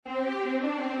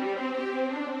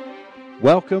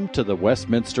Welcome to the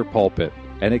Westminster Pulpit,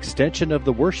 an extension of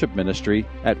the worship ministry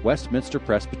at Westminster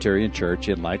Presbyterian Church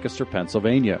in Lancaster,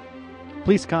 Pennsylvania.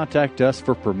 Please contact us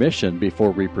for permission before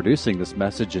reproducing this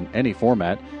message in any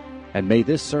format, and may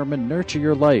this sermon nurture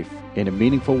your life in a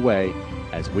meaningful way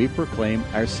as we proclaim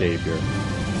our Savior.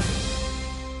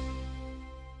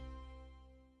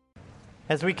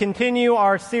 As we continue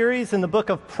our series in the book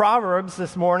of Proverbs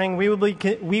this morning, we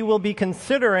will be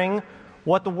considering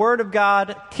what the Word of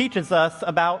God teaches us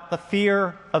about the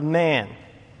fear of man.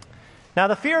 Now,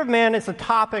 the fear of man is a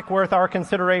topic worth our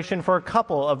consideration for a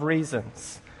couple of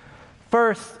reasons.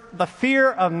 First, the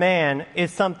fear of man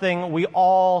is something we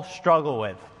all struggle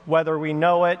with, whether we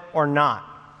know it or not.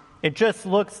 It just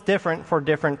looks different for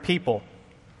different people.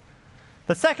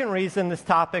 The second reason this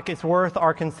topic is worth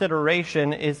our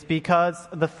consideration is because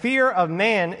the fear of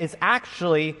man is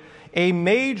actually a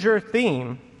major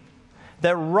theme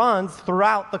that runs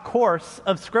throughout the course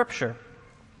of Scripture.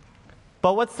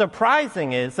 But what's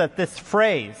surprising is that this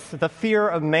phrase, the fear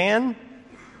of man,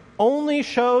 only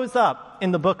shows up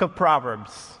in the book of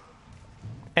Proverbs.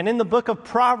 And in the book of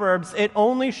Proverbs, it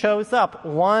only shows up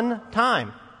one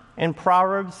time, in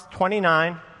Proverbs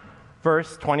 29,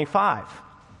 verse 25.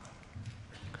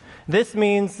 This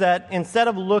means that instead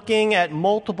of looking at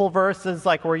multiple verses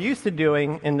like we're used to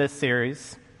doing in this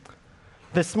series,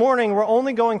 this morning, we're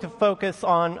only going to focus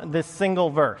on this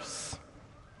single verse.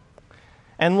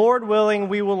 And Lord willing,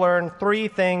 we will learn three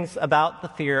things about the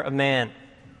fear of man.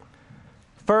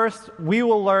 First, we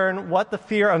will learn what the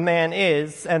fear of man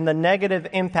is and the negative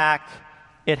impact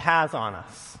it has on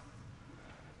us.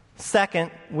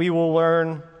 Second, we will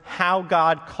learn how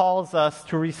God calls us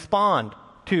to respond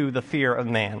to the fear of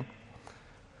man.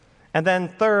 And then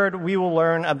third, we will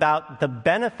learn about the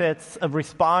benefits of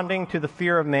responding to the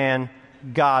fear of man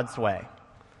God's way.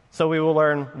 So we will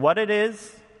learn what it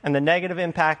is and the negative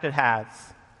impact it has.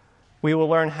 We will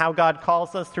learn how God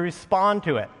calls us to respond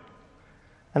to it.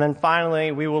 And then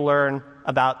finally, we will learn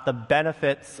about the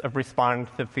benefits of responding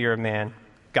to the fear of man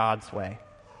God's way.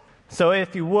 So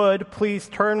if you would, please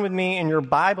turn with me in your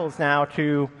Bibles now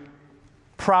to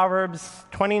Proverbs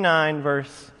 29,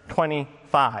 verse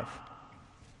 25.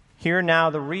 Hear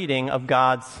now the reading of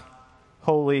God's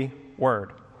holy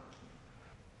word.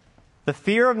 The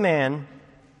fear of man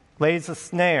lays a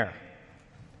snare,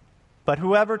 but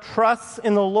whoever trusts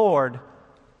in the Lord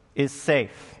is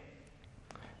safe.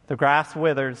 The grass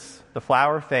withers, the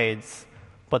flower fades,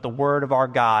 but the word of our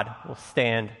God will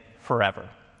stand forever.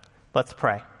 Let's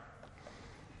pray.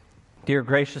 Dear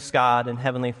gracious God and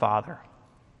Heavenly Father,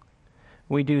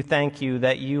 we do thank you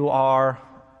that you are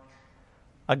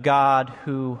a God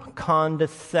who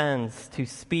condescends to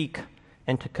speak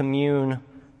and to commune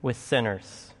with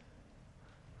sinners.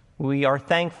 We are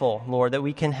thankful, Lord, that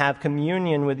we can have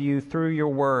communion with you through your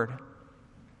word.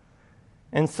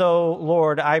 And so,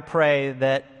 Lord, I pray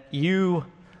that you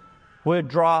would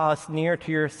draw us near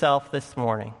to yourself this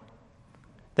morning,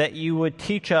 that you would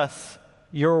teach us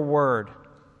your word,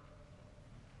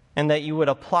 and that you would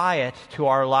apply it to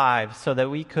our lives so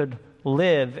that we could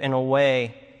live in a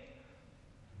way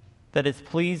that is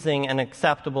pleasing and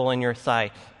acceptable in your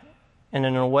sight, and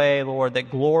in a way, Lord,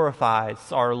 that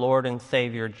glorifies our Lord and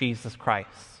Savior, Jesus Christ.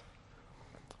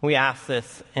 We ask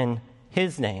this in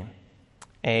his name.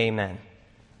 Amen.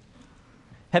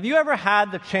 Have you ever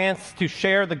had the chance to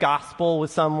share the gospel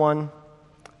with someone,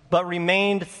 but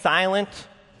remained silent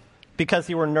because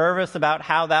you were nervous about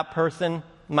how that person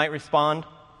might respond?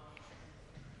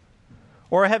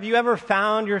 Or have you ever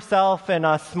found yourself in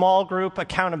a small group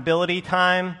accountability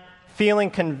time, feeling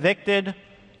convicted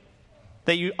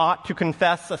that you ought to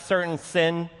confess a certain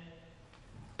sin,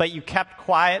 but you kept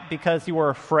quiet because you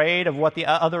were afraid of what the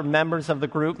other members of the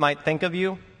group might think of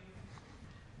you?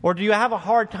 Or do you have a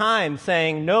hard time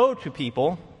saying no to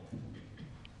people,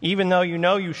 even though you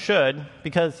know you should,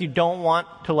 because you don't want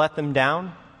to let them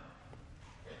down?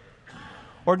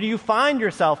 Or do you find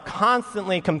yourself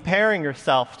constantly comparing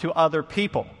yourself to other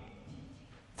people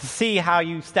to see how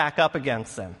you stack up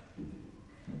against them?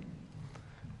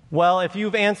 Well, if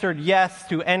you've answered yes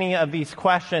to any of these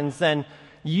questions, then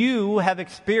you have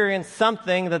experienced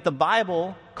something that the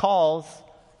Bible calls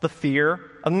the fear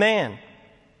of man.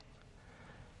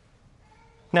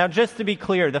 Now, just to be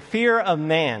clear, the fear of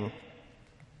man,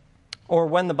 or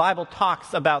when the Bible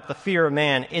talks about the fear of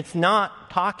man, it's not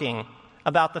talking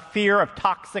about the fear of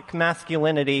toxic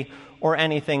masculinity or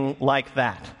anything like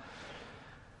that.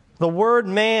 The word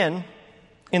man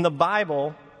in the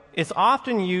Bible is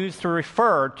often used to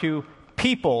refer to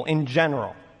people in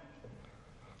general.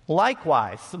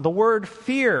 Likewise, the word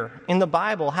fear in the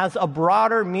Bible has a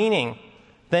broader meaning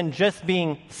than just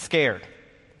being scared.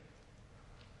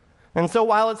 And so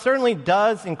while it certainly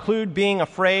does include being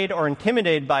afraid or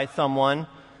intimidated by someone,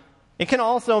 it can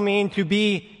also mean to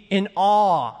be in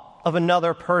awe of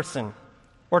another person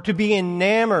or to be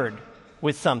enamored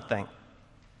with something.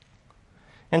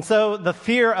 And so the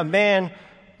fear of man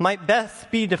might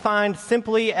best be defined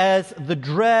simply as the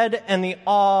dread and the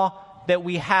awe that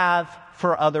we have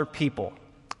for other people.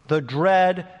 The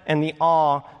dread and the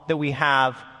awe that we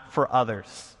have for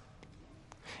others.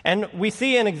 And we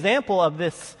see an example of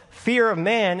this fear of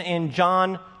man in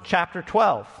John chapter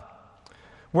 12,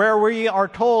 where we are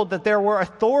told that there were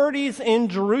authorities in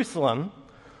Jerusalem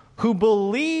who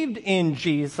believed in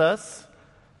Jesus,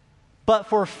 but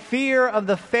for fear of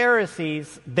the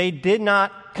Pharisees, they did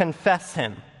not confess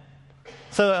him.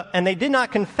 And they did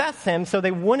not confess him so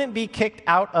they wouldn't be kicked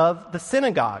out of the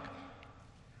synagogue.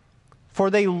 For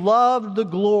they loved the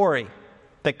glory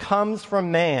that comes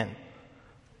from man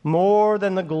more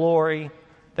than the glory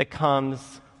that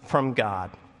comes from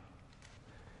God.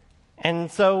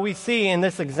 And so we see in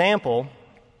this example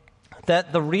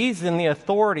that the reason the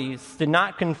authorities did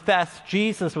not confess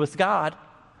Jesus was God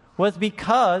was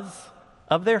because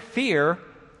of their fear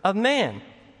of man.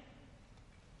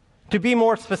 To be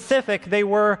more specific, they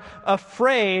were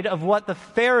afraid of what the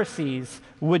Pharisees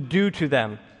would do to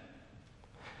them.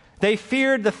 They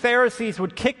feared the Pharisees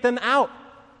would kick them out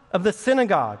of the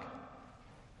synagogue.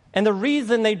 And the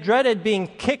reason they dreaded being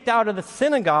kicked out of the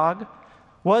synagogue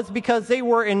was because they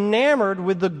were enamored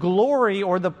with the glory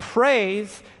or the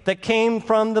praise that came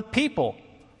from the people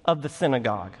of the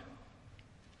synagogue,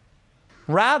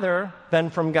 rather than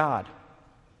from God.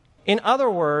 In other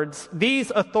words,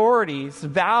 these authorities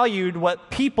valued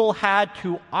what people had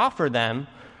to offer them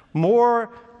more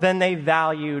than they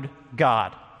valued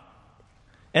God.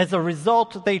 As a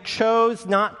result, they chose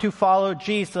not to follow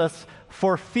Jesus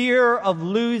for fear of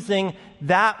losing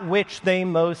that which they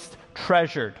most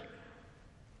treasured.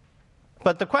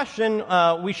 But the question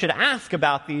we should ask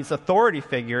about these authority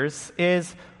figures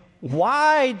is,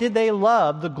 why did they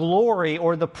love the glory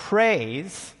or the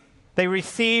praise they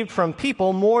received from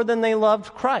people more than they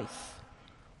loved Christ?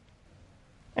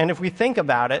 And if we think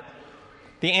about it,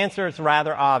 the answer is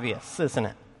rather obvious, isn't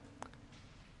it?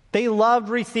 They loved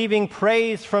receiving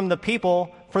praise from the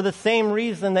people for the same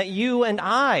reason that you and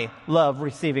I love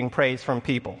receiving praise from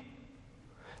people.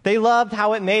 They loved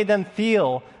how it made them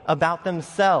feel about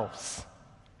themselves.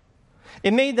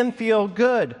 It made them feel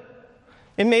good.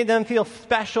 It made them feel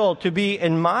special to be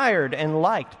admired and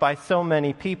liked by so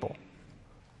many people.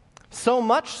 So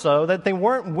much so that they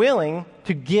weren't willing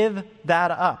to give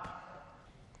that up.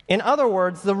 In other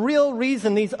words, the real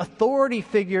reason these authority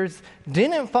figures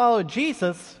didn't follow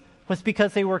Jesus was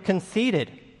because they were conceited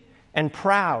and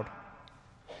proud.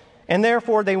 And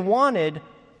therefore they wanted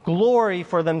glory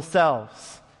for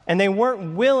themselves. And they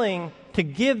weren't willing to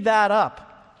give that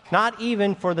up, not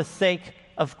even for the sake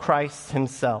of Christ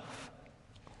himself.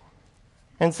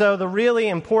 And so the really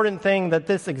important thing that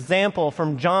this example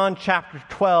from John chapter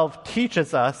 12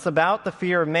 teaches us about the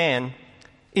fear of man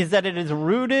is that it is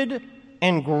rooted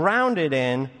and grounded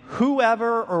in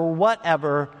whoever or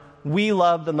whatever we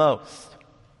love the most.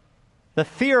 The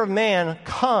fear of man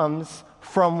comes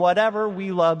from whatever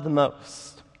we love the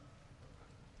most.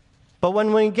 But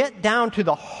when we get down to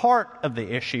the heart of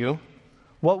the issue,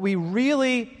 what we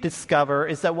really discover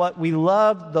is that what we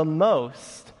love the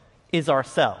most is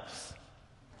ourselves.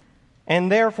 And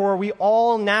therefore, we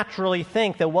all naturally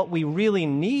think that what we really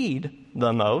need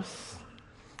the most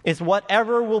is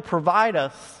whatever will provide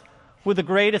us with the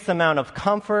greatest amount of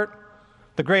comfort,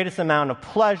 the greatest amount of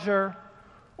pleasure,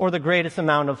 or the greatest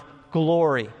amount of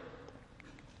glory.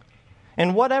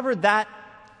 And whatever that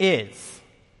is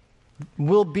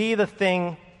will be the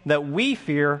thing that we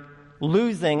fear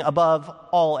losing above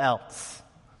all else.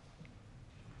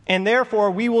 And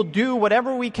therefore, we will do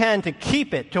whatever we can to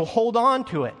keep it, to hold on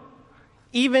to it,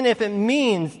 even if it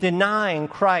means denying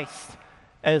Christ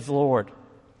as Lord.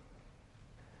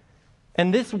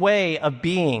 And this way of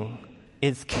being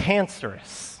is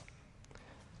cancerous.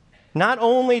 Not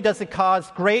only does it cause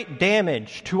great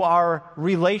damage to our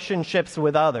relationships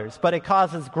with others, but it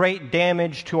causes great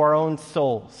damage to our own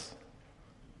souls.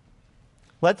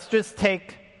 Let's just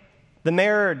take the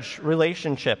marriage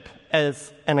relationship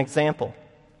as an example.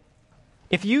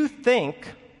 If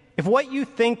what you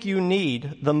think you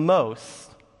need the most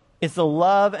is the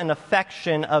love and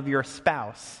affection of your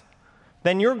spouse,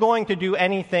 then you're going to do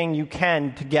anything you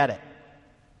can to get it.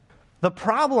 The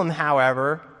problem,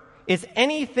 however, is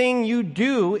anything you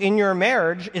do in your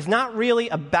marriage is not really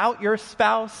about your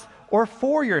spouse or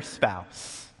for your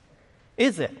spouse,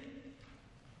 is it?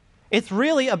 It's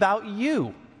really about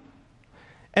you.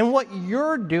 And what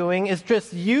you're doing is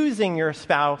just using your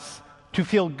spouse to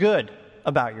feel good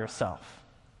about yourself.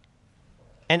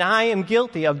 And I am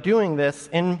guilty of doing this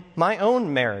in my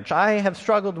own marriage. I have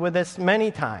struggled with this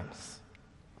many times.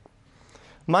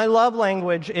 My love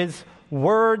language is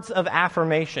words of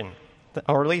affirmation,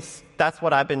 or at least that's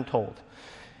what I've been told.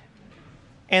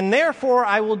 And therefore,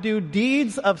 I will do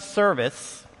deeds of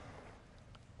service,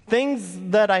 things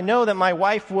that I know that my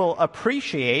wife will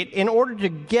appreciate in order to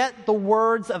get the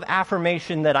words of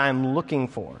affirmation that I'm looking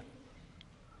for.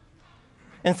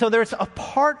 And so there's a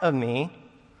part of me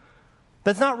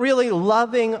that's not really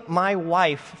loving my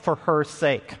wife for her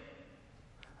sake.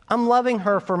 I'm loving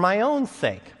her for my own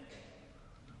sake.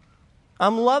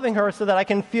 I'm loving her so that I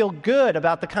can feel good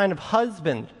about the kind of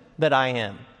husband that I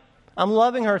am. I'm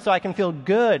loving her so I can feel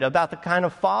good about the kind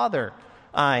of father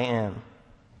I am.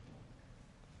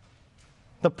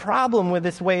 The problem with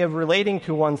this way of relating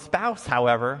to one's spouse,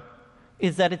 however,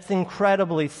 is that it's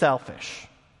incredibly selfish.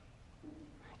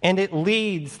 And it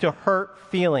leads to hurt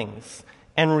feelings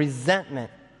and resentment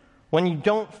when you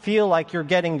don't feel like you're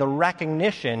getting the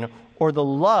recognition or the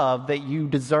love that you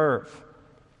deserve.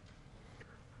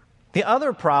 The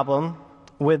other problem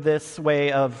with this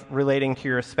way of relating to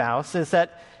your spouse is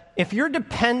that if you're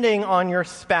depending on your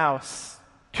spouse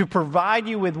to provide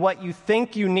you with what you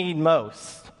think you need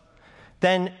most,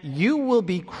 then you will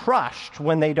be crushed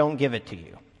when they don't give it to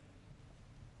you.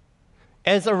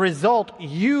 As a result,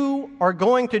 you are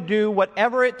going to do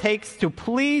whatever it takes to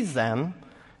please them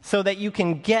so that you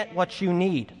can get what you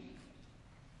need.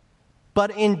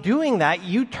 But in doing that,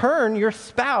 you turn your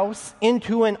spouse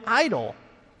into an idol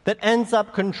that ends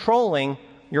up controlling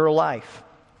your life.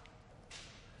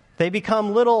 They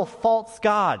become little false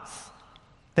gods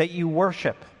that you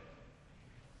worship.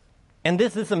 And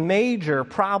this is a major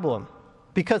problem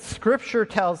because Scripture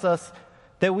tells us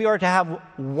that we are to have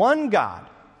one God,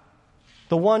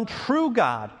 the one true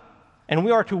God, and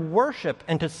we are to worship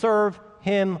and to serve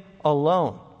Him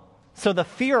alone. So the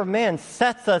fear of man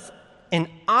sets us in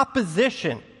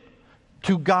opposition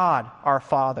to God our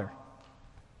Father.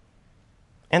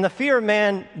 And the fear of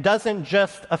man doesn't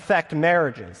just affect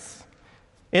marriages.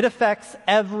 It affects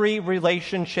every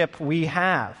relationship we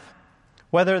have,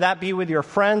 whether that be with your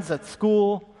friends at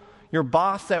school, your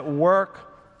boss at work,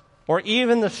 or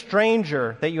even the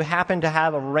stranger that you happen to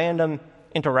have a random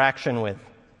interaction with.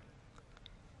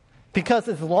 Because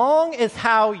as long as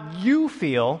how you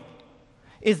feel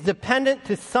is dependent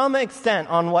to some extent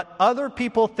on what other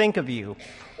people think of you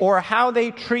or how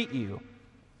they treat you,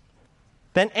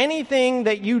 then anything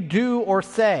that you do or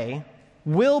say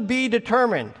will be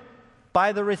determined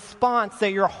by the response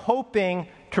that you're hoping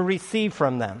to receive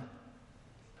from them.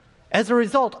 As a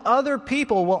result, other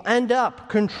people will end up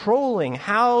controlling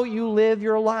how you live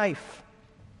your life.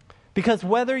 Because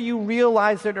whether you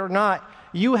realize it or not,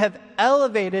 you have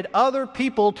elevated other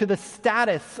people to the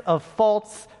status of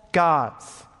false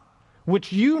gods,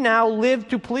 which you now live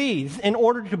to please in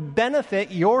order to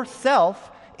benefit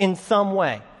yourself in some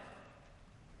way.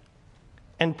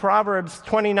 And Proverbs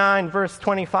 29, verse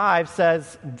 25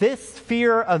 says, "This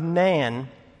fear of man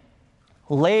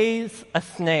lays a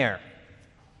snare."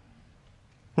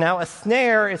 Now, a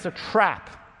snare is a trap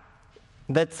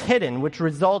that's hidden, which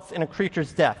results in a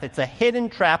creature's death. It's a hidden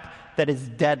trap that is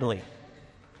deadly.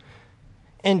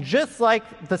 And just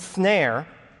like the snare,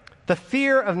 the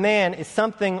fear of man is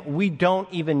something we don't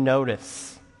even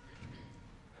notice.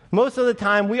 Most of the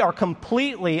time, we are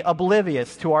completely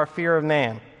oblivious to our fear of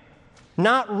man,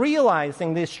 not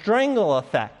realizing the strangle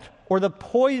effect or the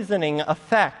poisoning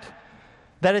effect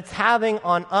that it's having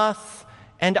on us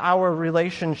and our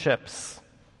relationships.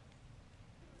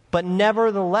 But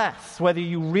nevertheless, whether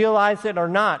you realize it or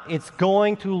not, it's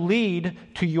going to lead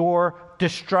to your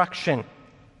destruction.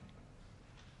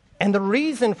 And the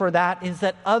reason for that is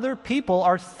that other people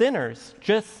are sinners,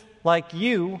 just like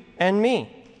you and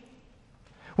me.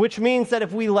 Which means that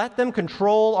if we let them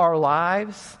control our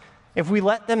lives, if we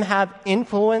let them have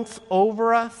influence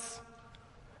over us,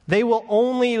 they will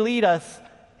only lead us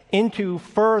into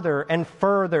further and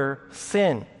further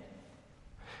sin.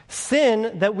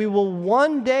 Sin that we will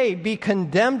one day be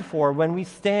condemned for when we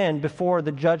stand before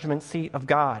the judgment seat of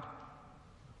God.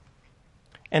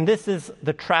 And this is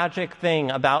the tragic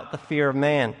thing about the fear of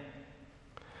man.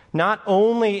 Not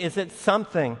only is it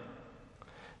something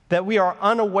that we are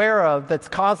unaware of that's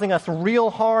causing us real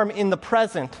harm in the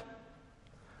present,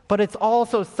 but it's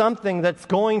also something that's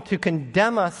going to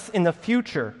condemn us in the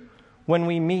future when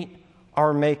we meet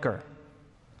our Maker.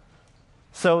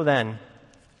 So then,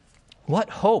 what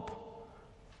hope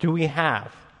do we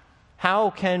have? How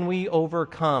can we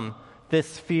overcome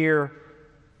this fear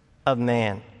of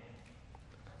man?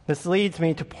 This leads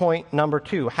me to point number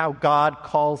 2, how God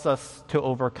calls us to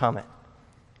overcome it.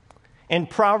 In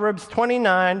Proverbs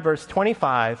 29, verse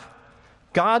 25,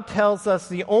 God tells us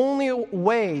the only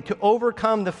way to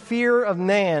overcome the fear of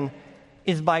man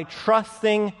is by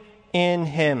trusting in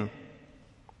him.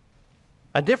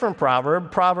 A different proverb,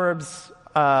 Proverbs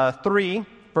 3,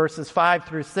 verses 5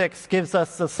 through 6, gives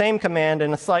us the same command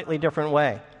in a slightly different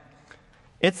way.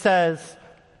 It says,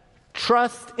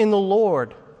 "Trust in the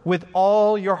Lord with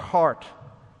all your heart,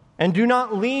 and do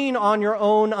not lean on your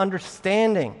own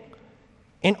understanding.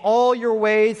 In all your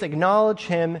ways acknowledge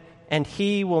him, and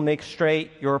he will make straight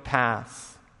your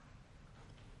paths."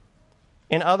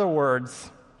 In other words,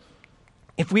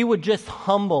 if we would just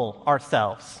humble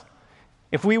ourselves,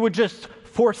 if we would just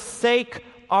forsake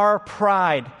our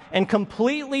pride and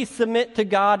completely submit to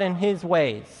God and his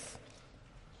ways,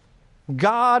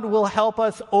 God will help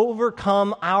us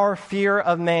overcome our fear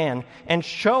of man and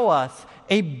show us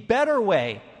a better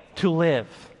way to live.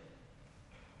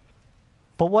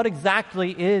 But what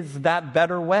exactly is that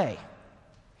better way?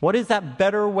 What is that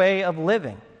better way of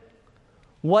living?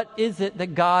 What is it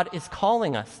that God is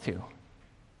calling us to?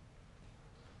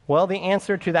 Well, the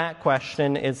answer to that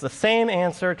question is the same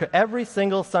answer to every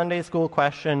single Sunday school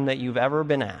question that you've ever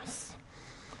been asked.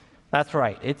 That's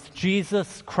right, it's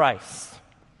Jesus Christ.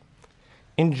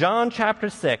 In John chapter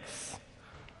 6,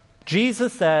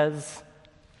 Jesus says,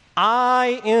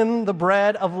 "I am the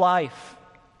bread of life.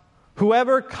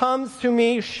 Whoever comes to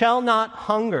me shall not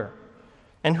hunger,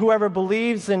 and whoever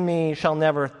believes in me shall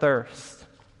never thirst."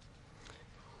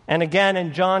 And again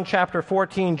in John chapter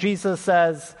 14, Jesus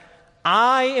says,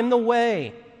 "I am the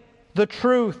way, the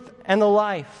truth, and the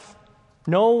life.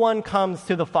 No one comes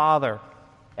to the Father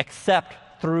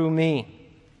except through me."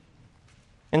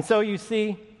 And so you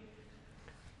see,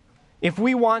 if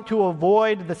we want to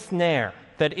avoid the snare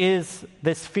that is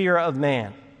this fear of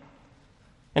man,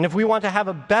 and if we want to have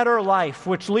a better life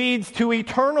which leads to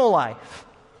eternal life,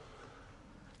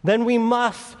 then we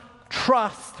must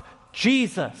trust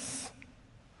Jesus.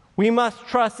 We must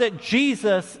trust that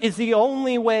Jesus is the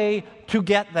only way to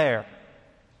get there.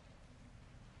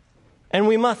 And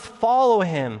we must follow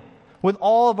him with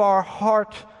all of our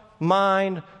heart,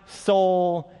 mind,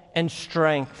 soul, and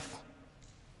strength.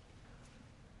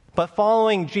 But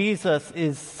following Jesus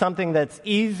is something that's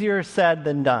easier said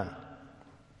than done.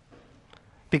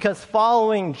 Because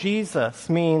following Jesus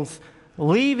means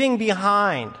leaving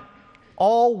behind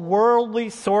all worldly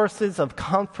sources of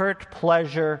comfort,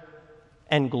 pleasure,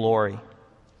 and glory.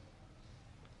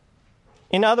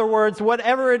 In other words,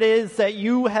 whatever it is that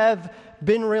you have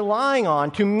been relying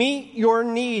on to meet your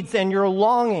needs and your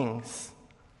longings,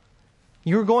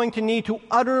 you're going to need to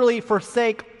utterly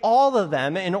forsake all of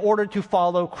them in order to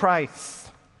follow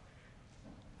Christ.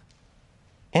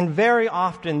 And very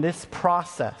often this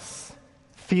process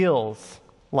feels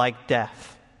like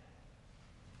death.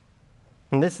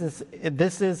 And this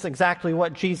is exactly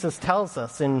what Jesus tells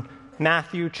us in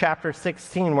Matthew chapter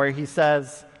 16, where he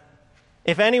says,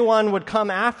 "If anyone would come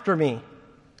after me,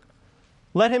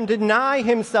 let him deny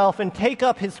himself and take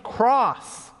up his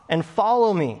cross and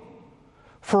follow me.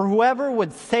 For whoever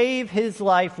would save his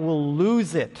life will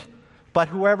lose it, but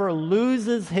whoever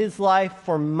loses his life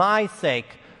for my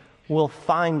sake will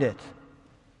find it."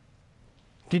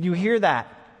 Did you hear that?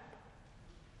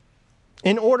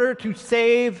 In order to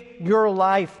save your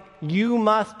life, you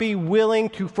must be willing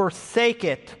to forsake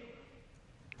it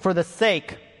for the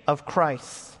sake of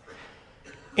Christ.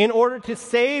 In order to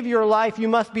save your life, you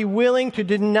must be willing to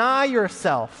deny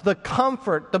yourself the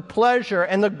comfort, the pleasure,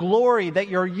 and the glory that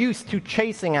you're used to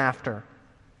chasing after.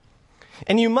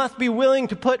 And you must be willing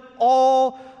to put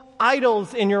all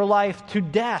idols in your life to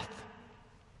death.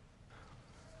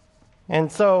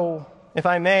 And so, if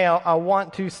I may, I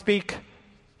want to speak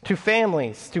to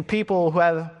families, to people who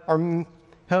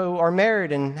are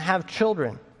married and have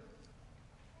children.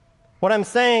 What I'm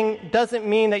saying doesn't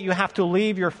mean that you have to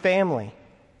leave your family.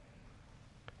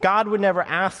 God would never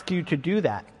ask you to do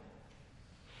that.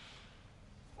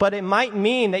 But it might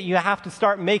mean that you have to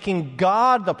start making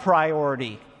God the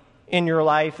priority in your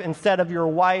life instead of your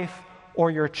wife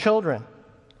or your children.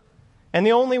 And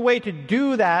the only way to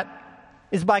do that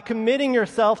is by committing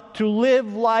yourself to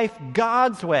live life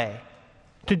God's way,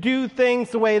 to do things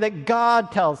the way that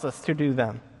God tells us to do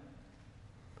them.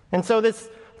 And so this,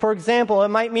 for example, it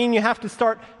might mean you have to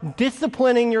start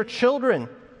disciplining your children,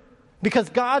 because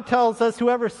God tells us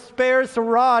whoever spares the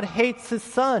rod hates his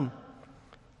son,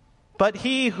 but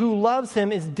he who loves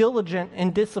him is diligent in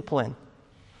discipline.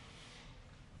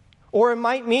 Or it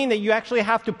might mean that you actually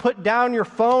have to put down your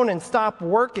phone and stop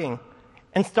working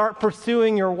and start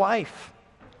pursuing your wife.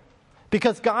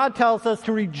 because God tells us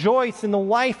to rejoice in the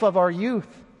wife of our youth.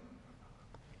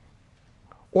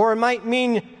 Or it might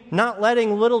mean not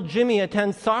letting little Jimmy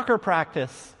attend soccer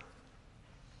practice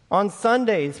on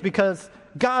Sundays because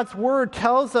God's Word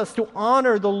tells us to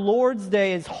honor the Lord's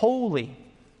Day as holy.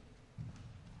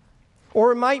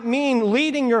 Or it might mean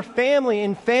leading your family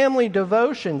in family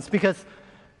devotions because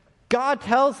God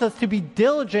tells us to be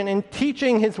diligent in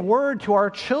teaching His Word to our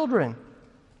children.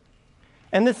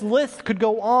 And this list could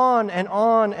go on and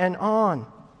on and on.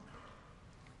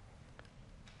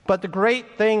 But the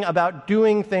great thing about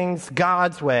doing things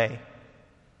God's way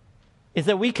is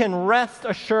that we can rest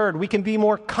assured, we can be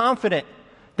more confident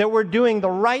that we're doing the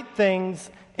right things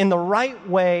in the right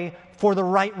way for the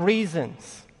right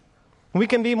reasons. We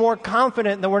can be more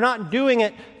confident that we're not doing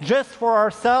it just for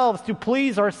ourselves, to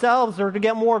please ourselves, or to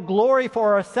get more glory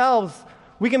for ourselves.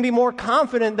 We can be more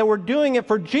confident that we're doing it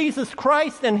for Jesus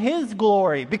Christ and His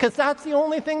glory, because that's the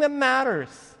only thing that matters.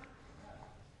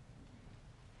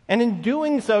 And in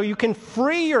doing so, you can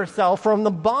free yourself from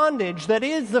the bondage that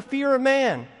is the fear of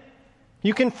man.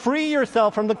 You can free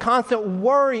yourself from the constant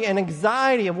worry and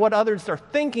anxiety of what others are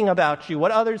thinking about you,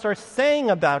 what others are saying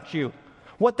about you,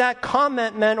 what that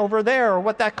comment meant over there, or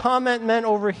what that comment meant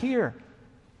over here.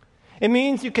 It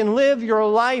means you can live your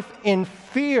life in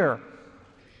fear,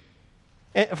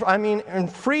 in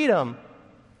freedom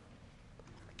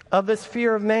of this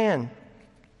fear of man.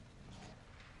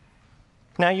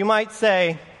 Now you might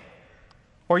say,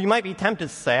 or you might be tempted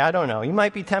to say, I don't know, you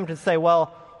might be tempted to say,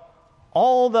 well,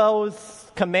 all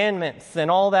those commandments and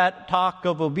all that talk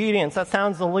of obedience, that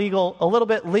sounds a little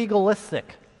bit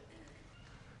legalistic.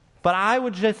 But I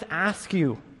would just ask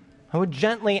you, I would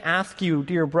gently ask you,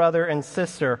 dear brother and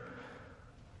sister,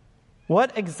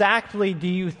 what exactly do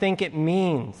you think it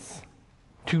means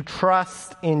to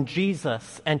trust in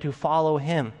Jesus and to follow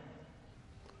Him?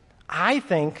 I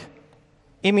think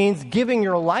it means giving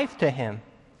your life to Him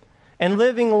and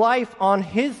living life on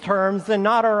His terms and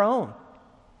not our own.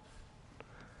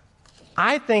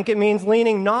 I think it means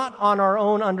leaning not on our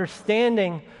own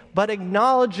understanding, but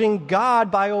acknowledging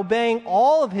God by obeying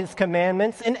all of His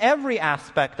commandments in every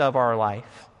aspect of our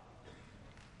life.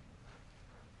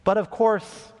 But of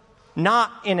course,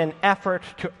 not in an effort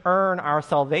to earn our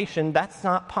salvation. That's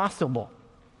not possible.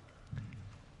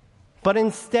 But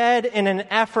instead in an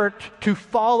effort to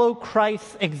follow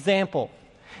Christ's example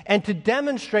and to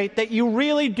demonstrate that you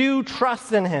really do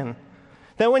trust in Him.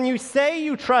 That when you say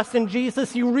you trust in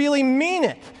Jesus, you really mean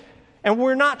it. And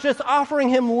we're not just offering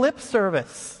Him lip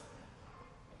service.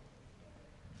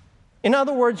 In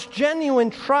other words, genuine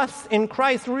trust in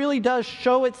Christ really does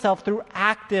show itself through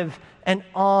active and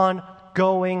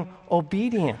ongoing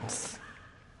obedience.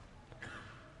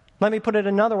 Let me put it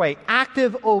another way.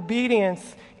 Active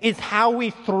obedience is how we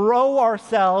throw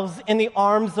ourselves in the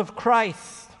arms of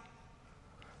Christ.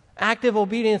 Active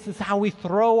obedience is how we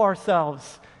throw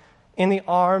ourselves in the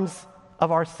arms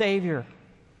of our Savior.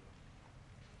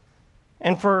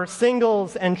 And for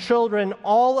singles and children,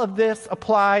 all of this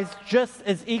applies just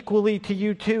as equally to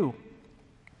you too.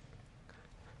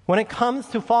 When it comes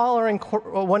to following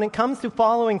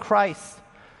Christ,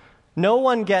 no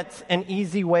one gets an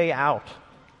easy way out.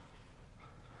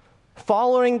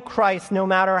 Following Christ, no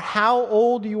matter how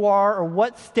old you are or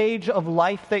what stage of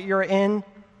life that you're in,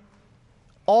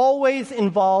 always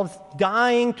involves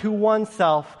dying to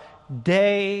oneself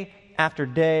day after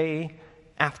day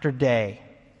after day.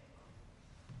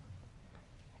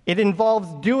 It involves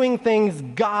doing things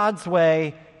God's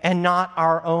way and not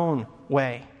our own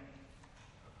way.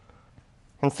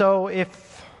 And so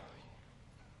if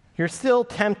you're still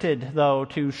tempted, though,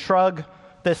 to shrug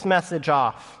this message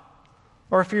off,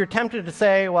 or if you're tempted to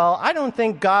say, well, I don't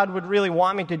think God would really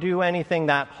want me to do anything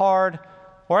that hard,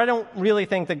 or I don't really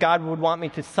think that God would want me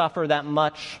to suffer that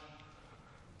much,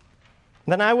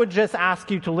 then I would just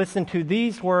ask you to listen to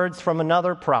these words from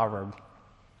another proverb.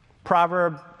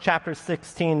 Proverbs chapter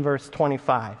 16, verse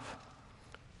 25,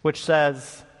 which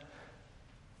says,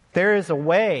 "There is a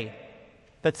way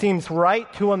that seems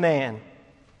right to a man,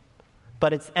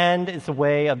 but its end is the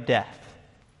way of death."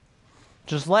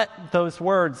 Just let those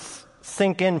words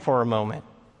sink in for a moment.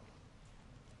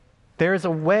 There is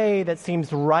a way that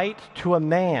seems right to a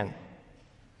man,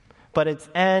 but its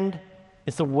end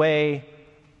is the way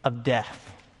of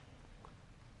death.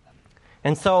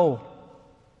 And so,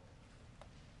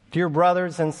 dear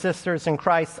brothers and sisters in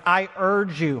Christ, I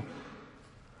urge you,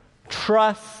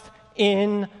 trust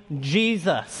in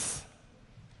Jesus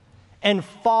and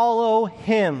follow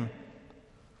Him.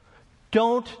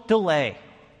 Don't delay.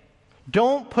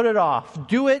 Don't put it off.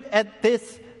 Do it at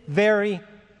this very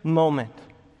moment.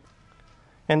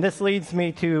 And this leads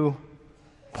me to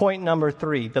point number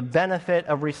 3, the benefit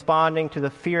of responding to the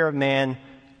fear of man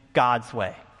God's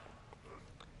way.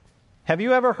 Have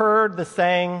you ever heard the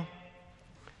saying,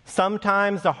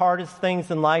 sometimes the hardest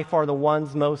things in life are the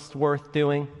ones most worth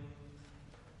doing?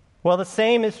 Well, the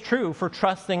same is true for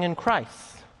trusting in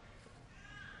Christ.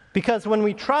 Because when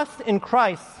we trust in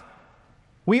Christ,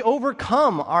 we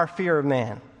overcome our fear of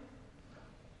man,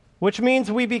 which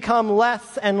means we become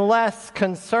less and less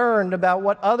concerned about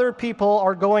what other people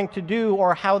are going to do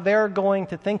or how they're going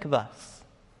to think of us.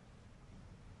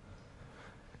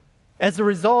 As a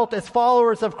result, as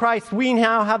followers of Christ, we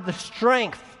now have the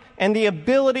strength and the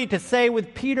ability to say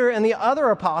with Peter and the other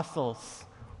apostles,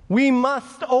 we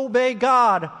must obey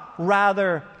God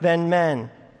rather than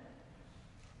men.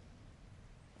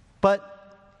 But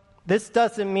this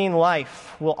doesn't mean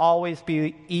life will always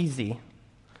be easy.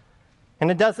 And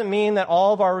it doesn't mean that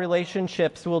all of our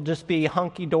relationships will just be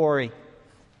hunky-dory.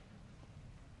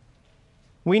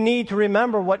 We need to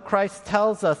remember what Christ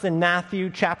tells us in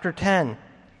Matthew chapter 10.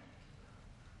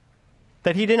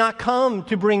 That he did not come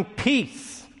to bring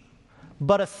peace,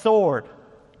 but a sword.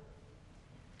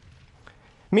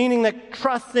 Meaning that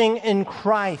trusting in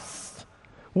Christ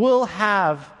will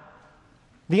have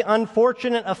the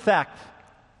unfortunate effect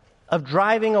of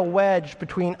driving a wedge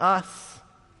between us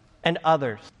and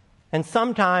others. And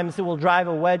sometimes it will drive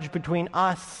a wedge between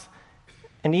us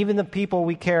and even the people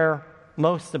we care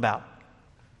most about.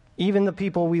 Even the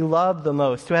people we love the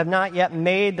most, who have not yet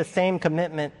made the same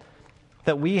commitment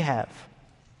that we have.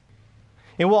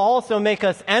 It will also make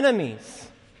us enemies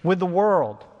with the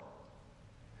world,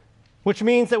 which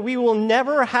means that we will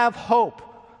never have hope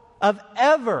of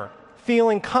ever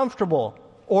feeling comfortable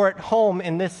or at home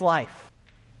in this life.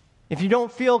 If you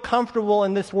don't feel comfortable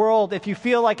in this world, if you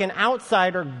feel like an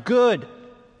outsider, good.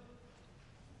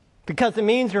 Because it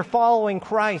means you're following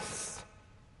Christ.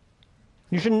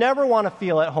 You should never want to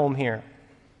feel at home here.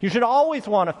 You should always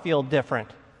want to feel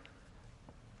different.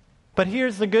 But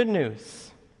here's the good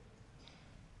news.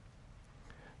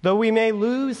 Though we may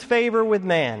lose favor with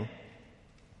man,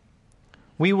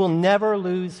 we will never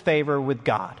lose favor with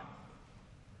God.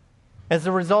 As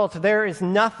a result, there is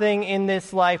nothing in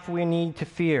this life we need to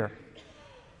fear.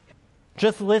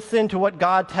 Just listen to what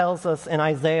God tells us in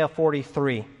Isaiah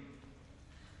 43.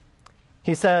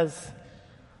 He says,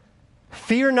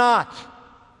 "Fear not,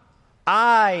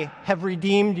 I have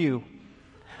redeemed you.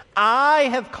 I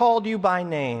have called you by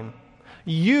name.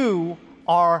 You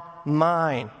are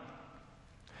mine.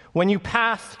 When you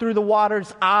pass through the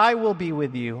waters, I will be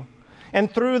with you.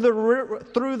 And through the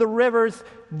rivers,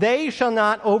 they shall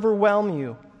not overwhelm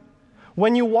you.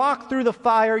 When you walk through the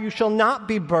fire, you shall not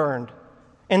be burned,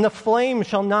 and the flame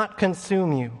shall not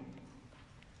consume you."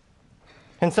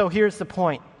 And so here's the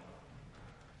point.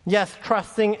 Yes,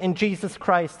 trusting in Jesus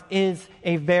Christ is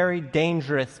a very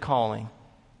dangerous calling.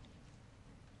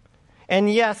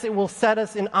 And yes, it will set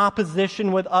us in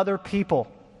opposition with other people.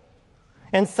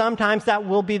 And sometimes that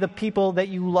will be the people that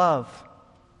you love.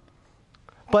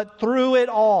 But through it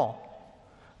all,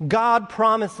 God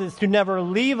promises to never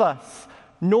leave us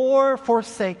nor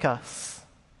forsake us.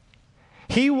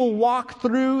 He will walk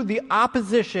through the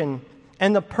opposition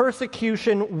and the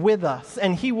persecution with us,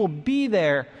 and He will be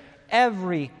there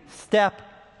every step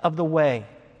of the way.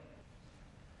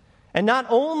 And not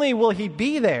only will He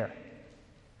be there,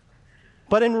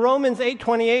 but in Romans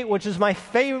 8:28, which is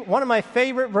one of my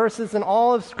favorite verses in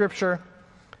all of Scripture,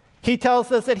 He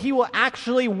tells us that He will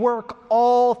actually work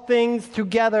all things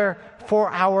together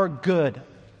for our good.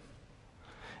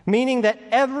 Meaning that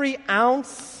every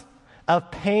ounce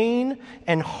of pain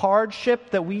and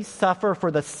hardship that we suffer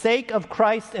for the sake of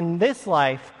Christ in this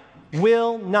life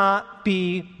will not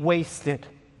be wasted.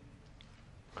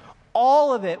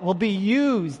 All of it will be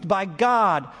used by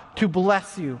God to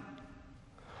bless you.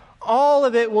 All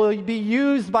of it will be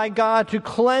used by God to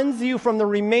cleanse you from the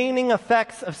remaining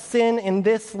effects of sin in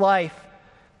this life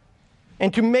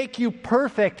and to make you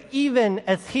perfect even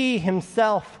as He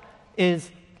Himself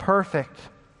is perfect.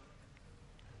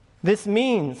 This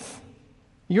means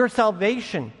your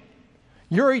salvation,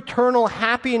 your eternal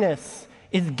happiness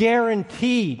is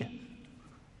guaranteed.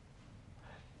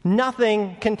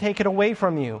 Nothing can take it away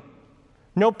from you.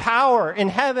 No power in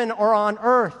heaven or on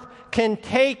earth can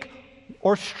take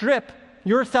or strip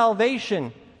your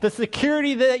salvation, the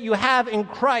security that you have in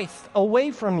Christ,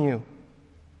 away from you.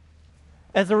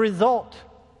 As a result,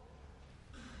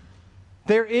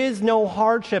 there is no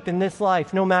hardship in this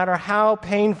life, no matter how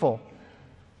painful,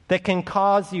 that can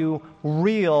cause you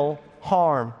real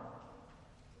harm.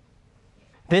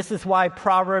 This is why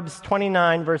Proverbs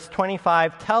 29, verse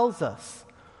 25 tells us,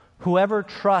 "Whoever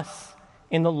trusts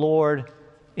in the Lord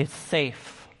is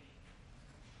safe."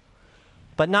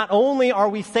 But not only are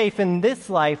we safe in this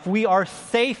life, we are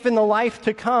safe in the life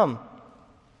to come.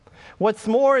 What's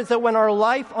more is that when our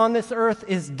life on this earth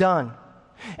is done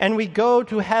and we go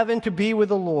to heaven to be with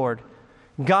the Lord,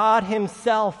 God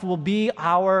himself will be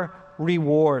our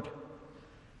reward.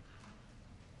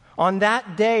 On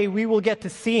that day, we will get to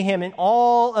see him in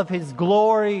all of his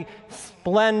glory,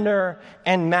 splendor,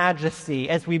 and majesty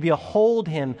as we behold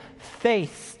him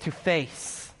face to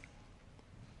face.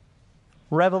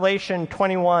 Revelation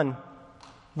 21,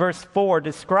 verse 4,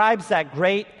 describes that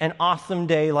great and awesome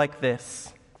day like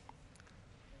this.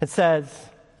 It says,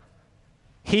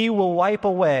 "He will wipe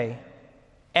away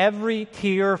every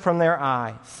tear from their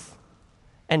eyes,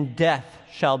 and death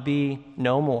shall be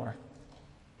no more.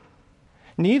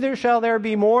 Neither shall there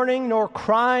be mourning, nor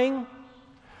crying,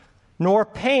 nor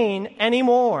pain any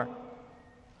more,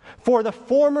 for the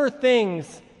former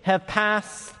things have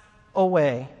passed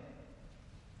away."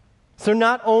 So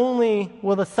not only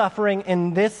will the suffering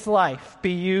in this life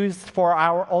be used for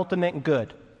our ultimate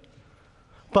good,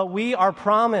 but we are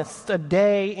promised a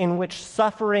day in which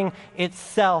suffering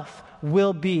itself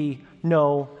will be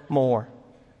no more.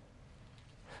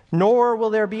 Nor will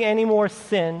there be any more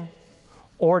sin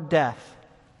or death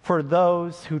for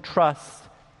those who trust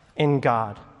in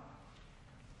God.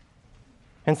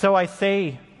 And so I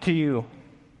say to you,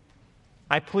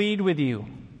 I plead with you,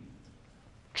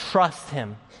 trust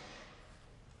him.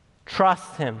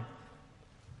 Trust him.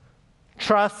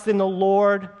 Trust in the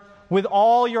Lord with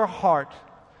all your heart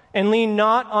and lean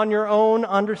not on your own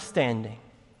understanding.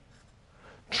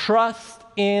 Trust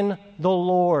in the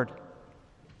Lord.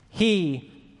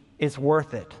 He is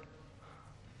worth it.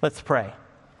 Let's pray.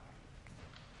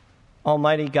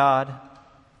 Almighty God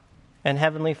and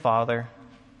Heavenly Father,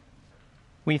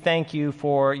 we thank you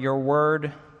for your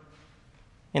word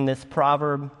in this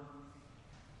proverb.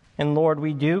 And Lord,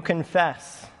 we do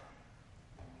confess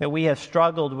that we have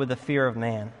struggled with the fear of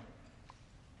man.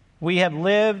 We have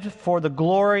lived for the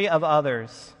glory of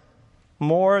others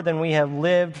more than we have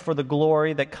lived for the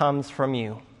glory that comes from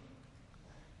you.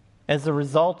 As a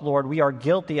result, Lord, we are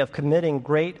guilty of committing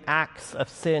great acts of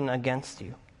sin against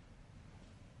you.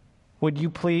 Would you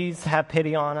please have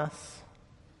pity on us?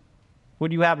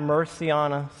 Would you have mercy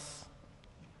on us?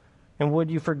 And would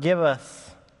you forgive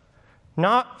us,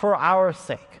 not for our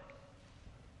sake,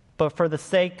 but for the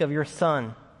sake of your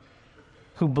Son,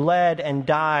 who bled and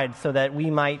died so that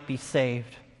we might be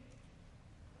saved.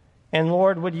 And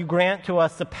Lord, would you grant to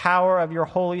us the power of your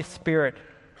Holy Spirit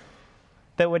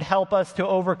that would help us to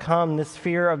overcome this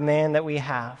fear of man that we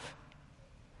have.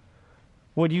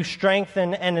 Would you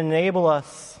strengthen and enable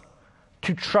us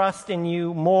to trust in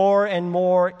you more and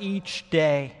more each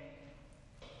day.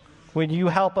 Would you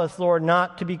help us, Lord,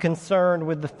 not to be concerned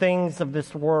with the things of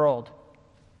this world,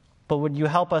 but would you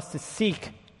help us to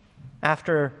seek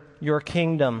after your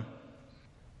kingdom.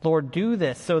 Lord, do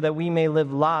this so that we may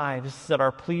live lives that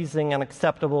are pleasing and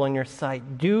acceptable in your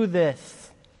sight. Do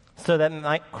this so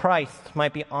that Christ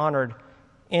might be honored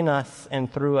in us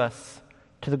and through us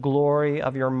to the glory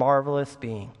of your marvelous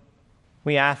being.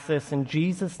 We ask this in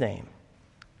Jesus' name.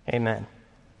 Amen.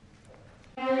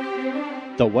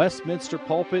 The Westminster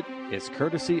Pulpit is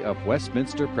courtesy of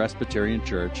Westminster Presbyterian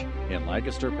Church in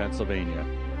Lancaster, Pennsylvania.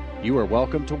 You are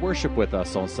welcome to worship with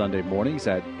us on Sunday mornings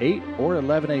at 8 or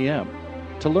 11 a.m.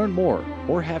 To learn more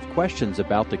or have questions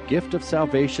about the gift of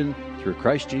salvation through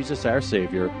Christ Jesus our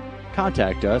Savior,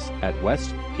 contact us at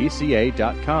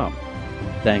westpca.com.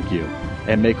 Thank you,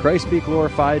 and may Christ be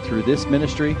glorified through this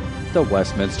ministry, the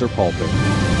Westminster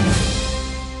Pulpit.